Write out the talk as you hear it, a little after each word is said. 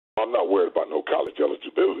I'm not worried about no college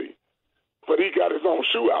eligibility. But he got his own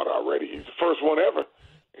shoe out already. He's the first one ever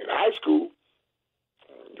in high school.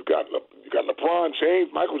 You got LeBron James,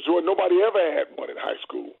 Michael Jordan. Nobody ever had one in high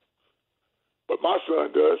school. But my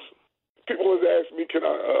son does. People have asked me, can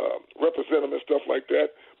I represent him and stuff like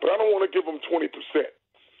that? But I don't want to give them 20%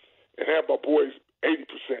 and have my boys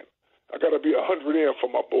 80%. I got to be 100 in for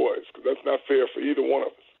my boys because that's not fair for either one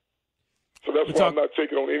of us. So that's why I'm not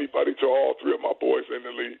taking on anybody till all three of my boys in the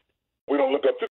league. We don't look up to